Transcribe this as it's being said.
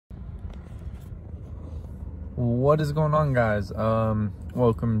What is going on, guys?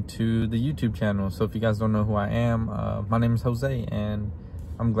 Welcome to the YouTube channel. So if you guys don't know who I am, my name is Jose, and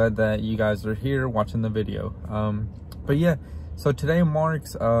I'm glad that you guys are here watching the video. But yeah, so today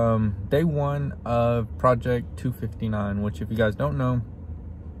marks day one of Project 259, which, if you guys don't know,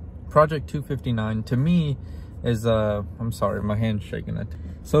 Project 259 to me is I'm sorry, my hand's shaking it.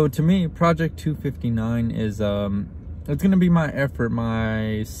 So to me, Project 259 is it's gonna be my effort,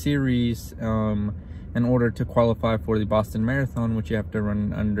 my series in order to qualify for the Boston Marathon, which you have to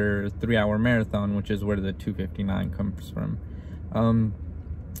run under 3-hour marathon, which is where the 259 comes from.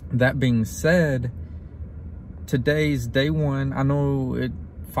 That being said, today's day one. I know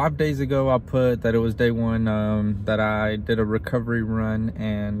 5 days ago I put that it was day one, that I did a recovery run,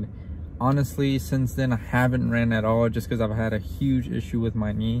 and honestly since then I haven't ran at all, just because I've had a huge issue with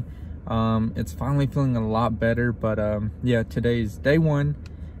my knee. It's finally feeling a lot better, but yeah, today's day one.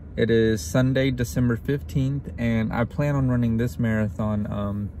 It is Sunday, December 15th, and I plan on running this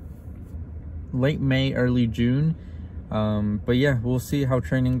marathon late May, early June. But yeah, we'll see how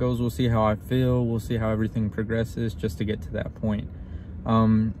training goes. We'll see how I feel. We'll see how everything progresses just to get to that point.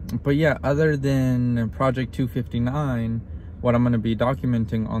 But yeah, other than Project 259, what I'm going to be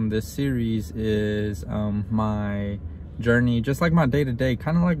documenting on this series is my journey, just like my day-to-day,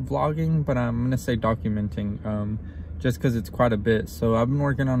 kind of like vlogging, but I'm going to say documenting, just because it's quite a bit. So I've been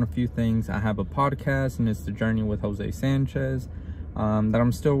working on a few things. I have a podcast, and it's The Journey with Jose Sanchez, that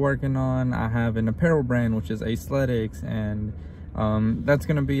I'm still working on. I have an apparel brand, which is Aesthetics, and that's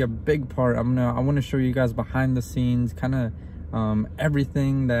gonna be a big part. I want to show you guys behind the scenes, kind of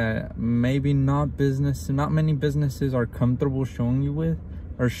everything that maybe not many businesses are comfortable showing you with,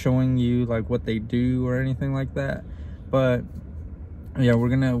 or showing you like what they do or anything like that. But yeah, we're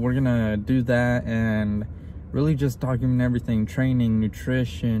gonna do that and really just document everything: training,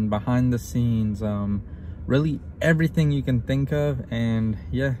 nutrition, behind the scenes, really everything you can think of. And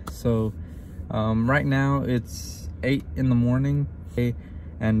yeah, so right now it's 8 in the morning,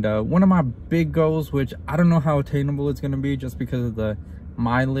 and one of my big goals, which I don't know how attainable it's going to be, just because of the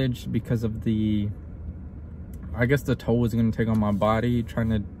mileage, because of the, I guess, the toll it's going to take on my body trying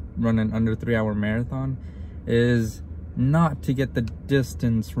to run an under 3-hour marathon, is not to get the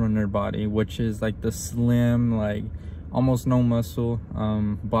distance runner body, which is like the slim, like almost no muscle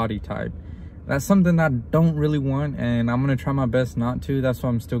body type. That's something that I don't really want, and I'm gonna try my best not to. That's why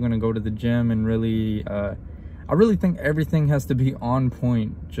I'm still gonna go to the gym, and really I really think everything has to be on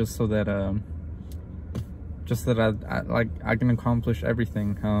point, just so that I can accomplish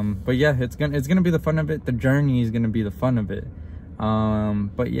everything. But yeah, it's gonna be the fun of it. The journey is gonna be the fun of it.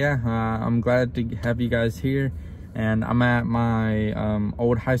 But yeah, I'm glad to have you guys here. And I'm at my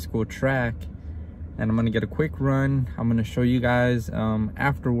old high school track, and I'm gonna get a quick run. I'm gonna show you guys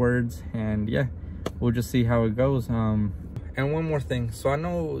afterwards, and yeah, we'll just see how it goes. And one more thing, so I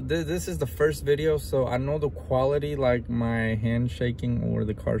know this is the first video, so I know the quality, like my hand shaking or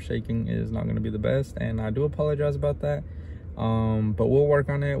the car shaking, is not gonna be the best, and I do apologize about that. But we'll work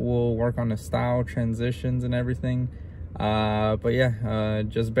on it. We'll work on the style, transitions, and everything. But yeah,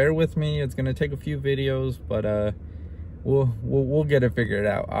 just bear with me. It's gonna take a few videos, but we'll get it figured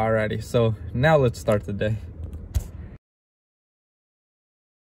out. Alrighty, so now let's start the day.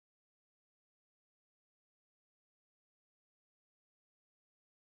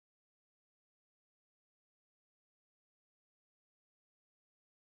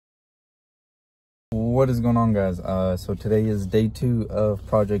 What is going on, guys? So today is day 2 of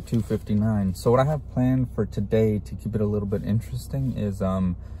Project 259. So what I have planned for today, to keep it a little bit interesting, is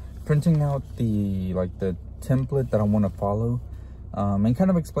printing out the template that I want to follow, and kind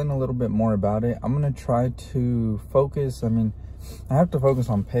of explain a little bit more about it. I'm gonna try to focus. I mean, I have to focus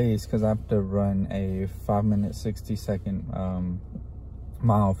on pace, because I have to run a 5-minute 60-second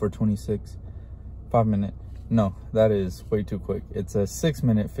mile for 26. 5 minute, no, that is way too quick. It's a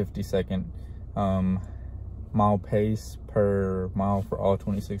 6-minute 50-second mile pace per mile for all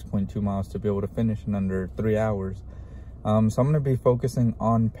 26.2 miles to be able to finish in under 3 hours. So I'm going to be focusing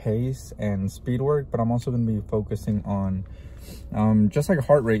on pace and speed work, but I'm also going to be focusing on just like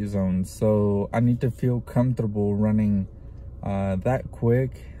heart rate zones. So I need to feel comfortable running that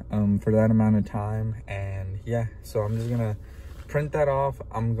quick for that amount of time. And yeah, so I'm just going to print that off.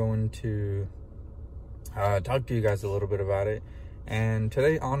 I'm going to talk to you guys a little bit about it. And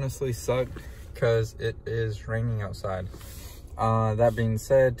today honestly sucked, because it is raining outside. That being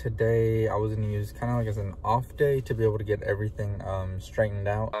said, today I was going to use kind of like as an off day to be able to get everything straightened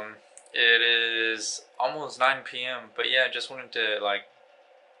out. It is almost 9 p.m. but yeah, just wanted to like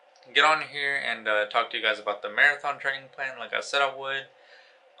get on here and talk to you guys about the marathon training plan, like I said I would,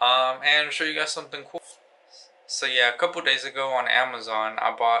 and show you guys something cool. So yeah, a couple days ago on Amazon,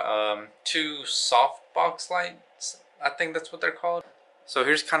 I bought two softbox lights. I think that's what they're called. So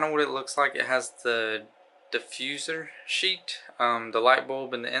here's kind of what it looks like. It has the diffuser sheet, the light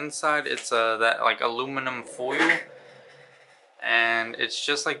bulb in the inside. It's that like aluminum foil, and it's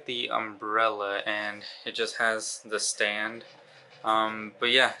just like the umbrella, and it just has the stand. But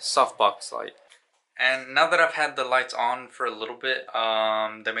yeah, softbox light. And now that I've had the lights on for a little bit,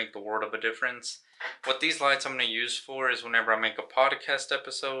 they make the world of a difference. What these lights I'm going to use for is whenever I make a podcast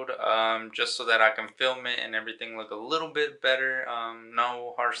episode, just so that I can film it and everything look a little bit better.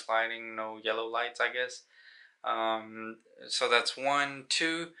 No harsh lighting, no yellow lights, I guess. So that's one.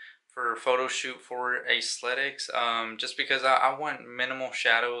 Two, for photo shoot for aesthetics, just because I want minimal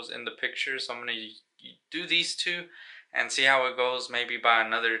shadows in the picture, so I'm going to do these two and see how it goes, maybe buy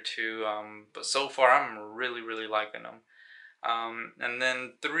another two, but so far I'm really liking them. And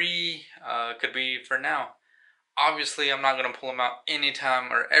then three could be for now. Obviously I'm not going to pull them out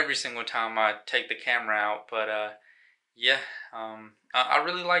anytime or every single time I take the camera out, but yeah, I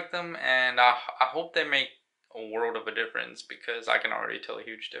really like them, and I hope they make a world of a difference, because I can already tell a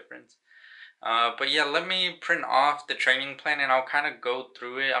huge difference. But yeah, let me print off the training plan and I'll kind of go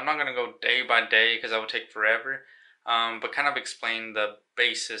through it. I'm not going to go day by day because that would take forever. But kind of explain the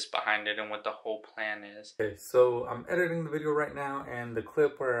basis behind it and what the whole plan is. Okay, so I'm editing the video right now, and the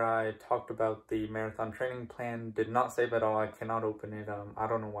clip where I talked about the marathon training plan did not save at all. I cannot open it. I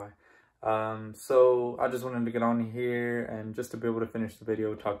don't know why. So I just wanted to get on here and just to be able to finish the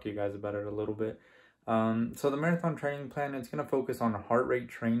video, talk to you guys about it a little bit. So the marathon training plan, it's going to focus on heart rate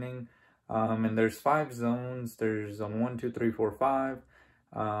training. And there's 5 zones. There's zone 1, 2, 3, 4, 5.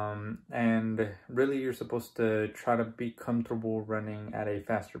 And really you're supposed to try to be comfortable running at a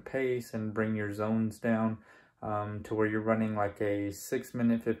faster pace and bring your zones down to where you're running like a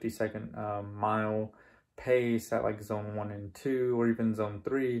 6-minute 50-second mile pace at like zone 1 and 2, or even zone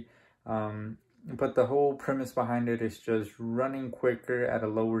 3. But the whole premise behind it is just running quicker at a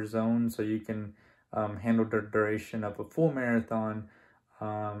lower zone so you can handle the duration of a full marathon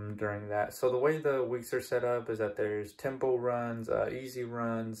during that. So the way the weeks are set up is that there's tempo runs, easy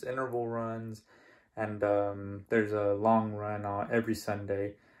runs, interval runs, and there's a long run every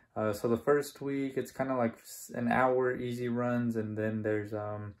Sunday. So the first week it's kind of like an hour easy runs, and then there's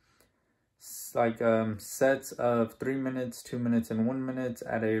sets of 3 minutes, 2 minutes, and 1 minute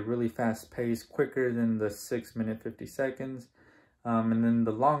at a really fast pace, quicker than the 6-minute 50 seconds. And then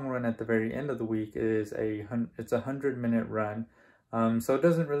the long run at the very end of the week is it's a 100-minute run. So it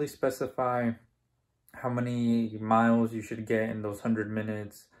doesn't really specify how many miles you should get in those 100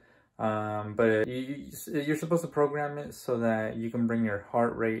 minutes. But you're supposed to program it so that you can bring your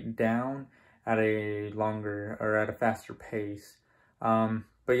heart rate down at a longer or at a faster pace.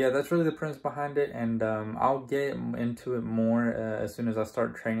 But yeah, that's really the premise behind it, and I'll get into it more as soon as I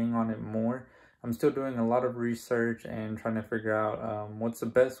start training on it more. I'm still doing a lot of research and trying to figure out what's the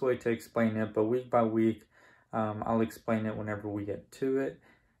best way to explain it, but week by week, I'll explain it whenever we get to it.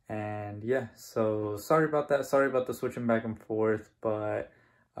 And yeah, so sorry about that. Sorry about the switching back and forth, but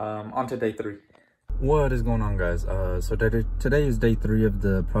on to day 3. What is going on, guys? So today is day 3 of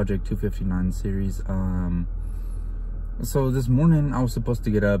the Project 259 series. So this morning I was supposed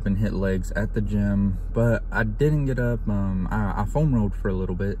to get up and hit legs at the gym, but I didn't get up. I foam rolled for a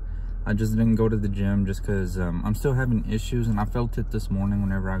little bit. I just didn't go to the gym just because I'm still having issues, and I felt it this morning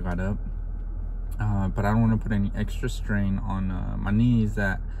whenever I got up. But I don't want to put any extra strain on my knees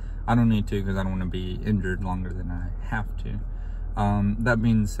that I don't need to, because I don't want to be injured longer than I have to. That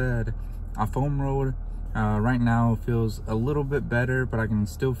being said, I foam rolled. Right now it feels a little bit better, but I can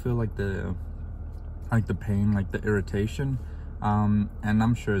still feel like the pain, like the irritation. And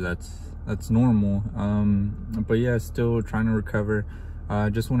I'm sure that's normal. But yeah, still trying to recover.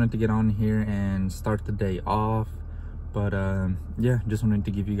 Just wanted to get on here and start the day off. But yeah, just wanted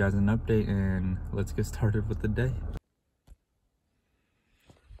to give you guys an update, and let's get started with the day.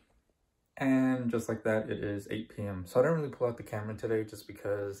 And just like that, it is 8 p.m. So I didn't really pull out the camera today just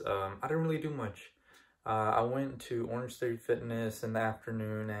because I didn't really do much. I went to Orange Theory Fitness in the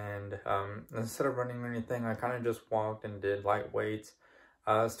afternoon, and instead of running or anything, I kind of just walked and did light weights.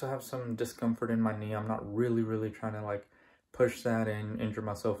 I still have some discomfort in my knee. I'm not really trying to like push that and injure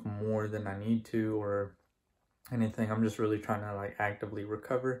myself more than I need to or anything. I'm just really trying to like actively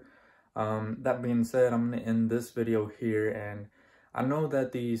recover. That being said, I'm gonna end this video here, and I know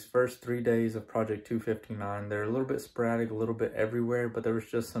that these first 3 days of Project 259, they're a little bit sporadic, a little bit everywhere, but there was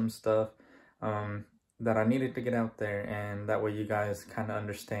just some stuff that I needed to get out there, and that way you guys kind of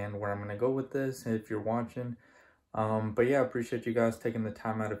understand where I'm gonna go with this if you're watching. But yeah, I appreciate you guys taking the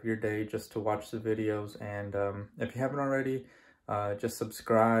time out of your day just to watch the videos. And if you haven't already, just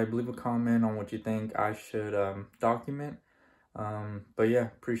subscribe, leave a comment on what you think I should document. But yeah,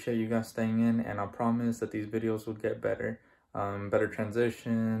 appreciate you guys staying in, and I promise that these videos will get better. Better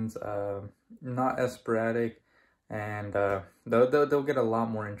transitions, not as sporadic, and they'll get a lot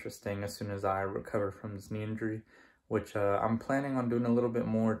more interesting as soon as I recover from this knee injury, which I'm planning on doing a little bit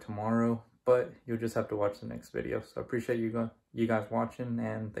more tomorrow, but you'll just have to watch the next video. So I appreciate you guys watching,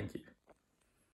 and thank you.